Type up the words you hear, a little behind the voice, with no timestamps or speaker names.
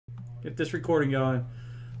Get this recording going.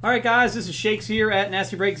 All right, guys, this is Shakes here at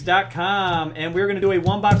NastyBreaks.com, and we're going to do a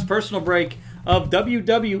one-box personal break of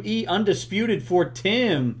WWE Undisputed for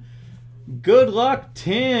Tim. Good luck,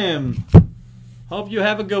 Tim. Hope you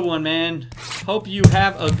have a good one, man. Hope you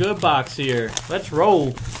have a good box here. Let's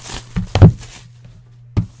roll.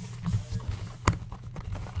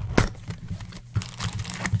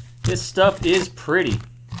 This stuff is pretty.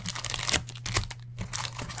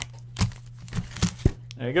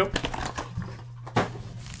 There you go.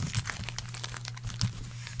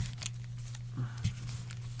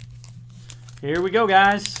 Here we go,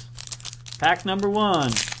 guys. Pack number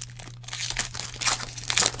 1.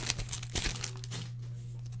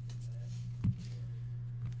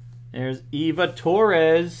 There's Eva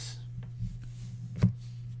Torres,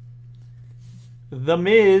 The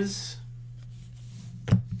Miz,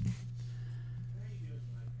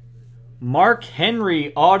 Mark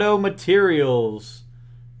Henry Auto Materials,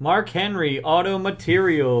 Mark Henry Auto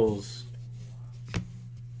Materials,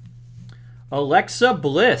 Alexa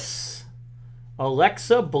Bliss,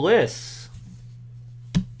 Alexa Bliss,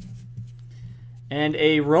 and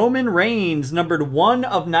a Roman Reigns numbered 1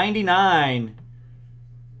 of 99.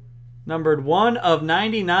 Numbered 1 of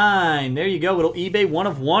 99. There you go. Little eBay 1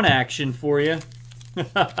 of 1 action for you.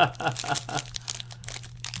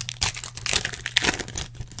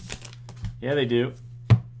 Yeah, they do.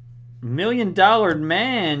 $1 Million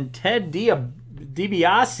Man, Ted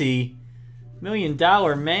DiBiase. $1 Million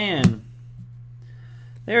Man.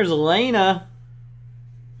 There's Elena.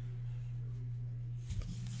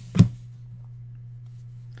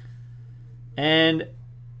 And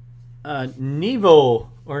Neville.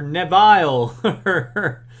 Or Neville.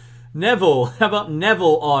 Neville. How about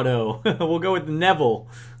Neville Auto? We'll go with Neville.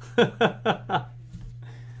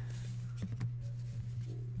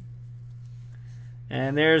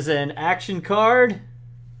 And there's an action card.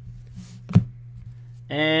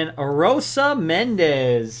 And Rosa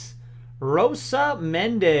Mendez. Rosa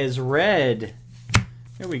Mendez red.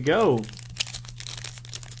 There we go.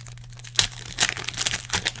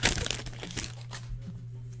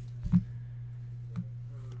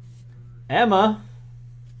 Emma,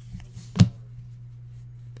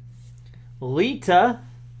 Lita,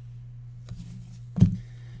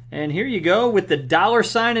 and here you go with the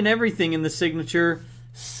 $ and everything in the signature,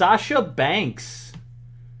 Sasha Banks.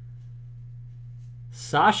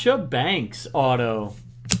 Sasha Banks auto.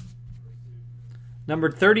 Number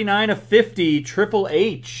 39 of 50, Triple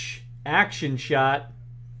H action shot.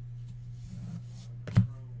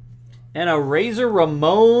 And a Razor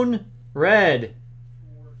Ramon red.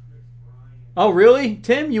 Oh, really?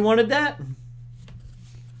 Tim, you wanted that?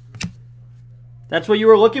 That's what you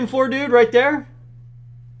were looking for, dude, right there?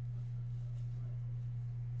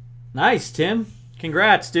 Nice, Tim.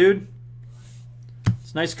 Congrats, dude.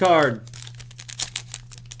 It's a nice card.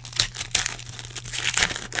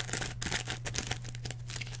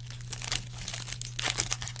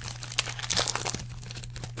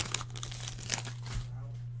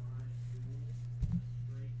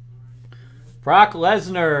 Brock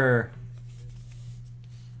Lesnar.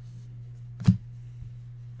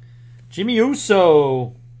 Jimmy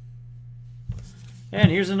Uso.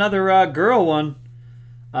 And here's another girl one.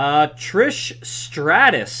 Trish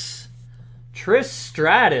Stratus. Trish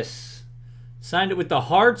Stratus. Signed it with the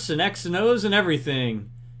hearts and X and O's and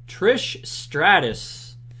everything. Trish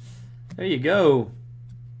Stratus. There you go.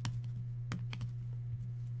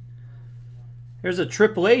 Here's a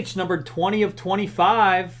Triple H numbered 20 of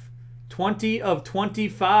 25. 20 of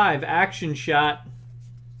 25 action shot.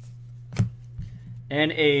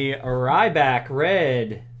 And a Ryback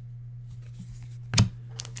red.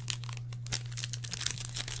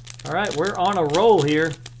 All right, we're on a roll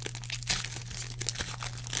here.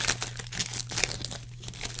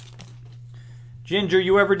 Ginger,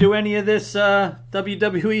 you ever do any of this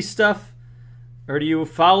WWE stuff? Or do you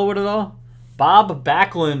follow it at all? Bob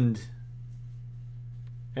Backlund.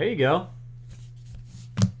 There you go.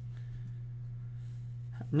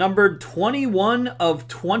 Numbered 21 of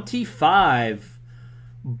 25.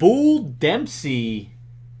 Bull Dempsey.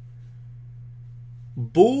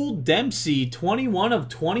 Bull Dempsey, 21 of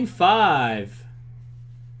 25.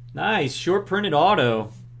 Nice, short printed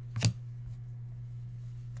auto.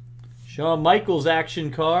 Shawn Michaels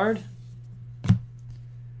action card.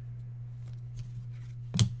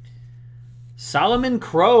 Solomon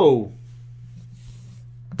Crow.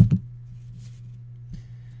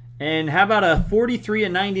 And how about a 43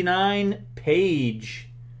 of 99 Page?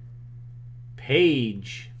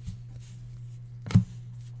 Page.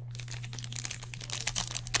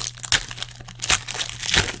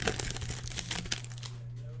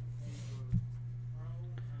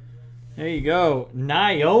 There you go.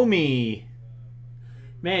 Naomi.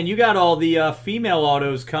 Man, you got all the female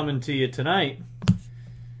autos coming to you tonight.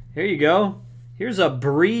 Here you go. Here's a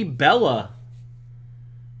Brie Bella.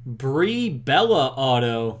 Brie Bella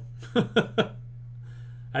auto. I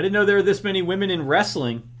didn't know there were this many women in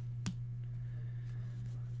wrestling.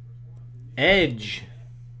 Edge.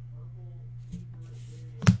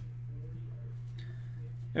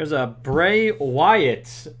 There's a Bray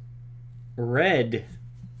Wyatt. Red.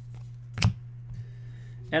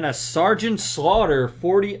 And a Sergeant Slaughter,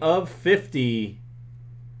 40 of 50.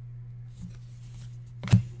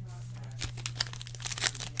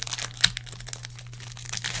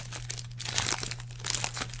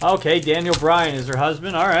 Okay, Daniel Bryan is her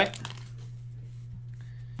husband. All right.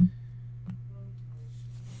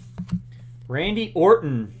 Randy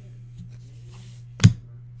Orton.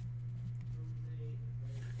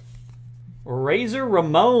 Razor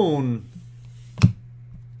Ramon.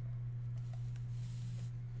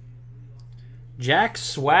 Jack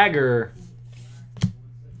Swagger.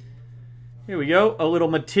 Here we go. A little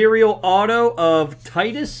material auto of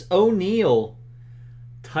Titus O'Neil.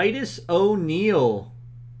 Titus O'Neil.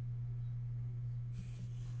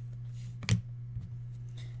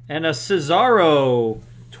 And a Cesaro.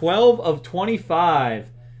 12 of 25.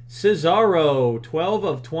 Cesaro. 12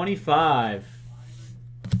 of 25.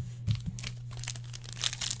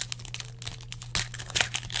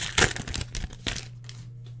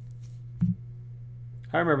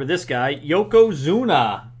 I remember this guy,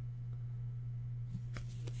 Yokozuna.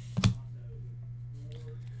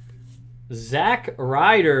 Zack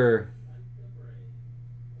Ryder.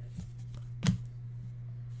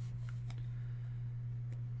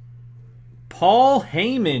 Paul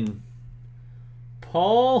Heyman.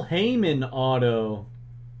 Paul Heyman auto.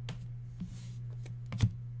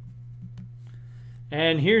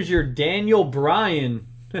 And here's your Daniel Bryan.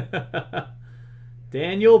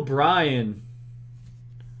 Daniel Bryan.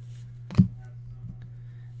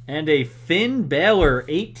 And a Finn Balor,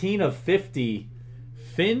 18 of 50.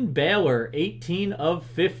 Finn Balor, 18 of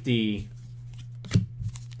 50.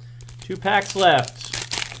 2 packs left.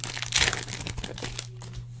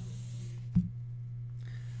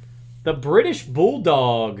 The British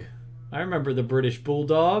Bulldog. I remember the British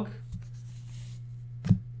Bulldog.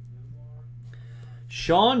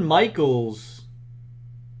 Shawn Michaels.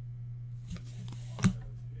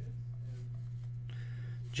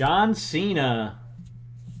 John Cena.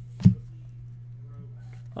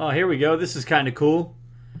 Oh, here we go. This is kind of cool.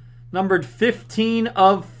 Numbered 15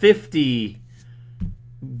 of 50.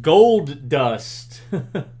 Gold Dust.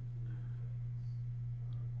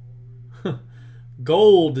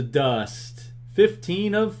 Gold Dust.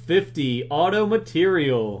 15 of 50. Auto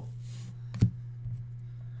material.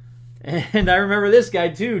 And I remember this guy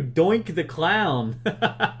too. Doink the Clown.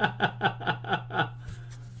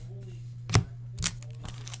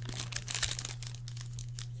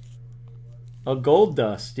 A Gold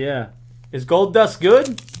Dust, yeah. Is Gold Dust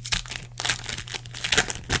good?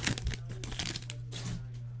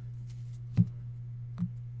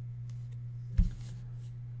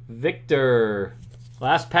 Victor.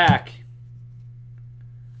 Last pack.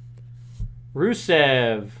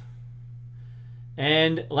 Rusev.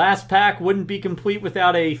 And last pack wouldn't be complete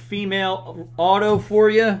without a female auto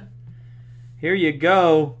for you. Here you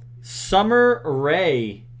go. Summer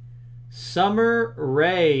Rae. Summer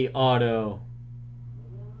Rae auto.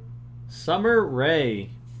 Summer Rae.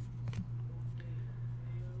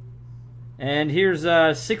 And here's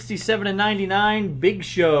 67 and 99 Big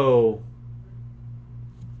Show.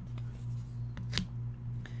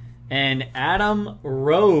 And Adam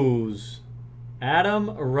Rose.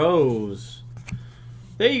 Adam Rose.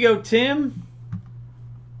 There you go, Tim.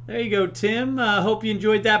 There you go, Tim. Hope you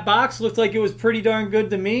enjoyed that box. Looked like it was pretty darn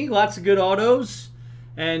good to me. Lots of good autos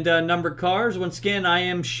and numbered cars. Once again, I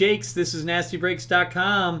am Shakes. This is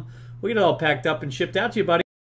NastyBreaks.com. We get it all packed up and shipped out to you, buddy.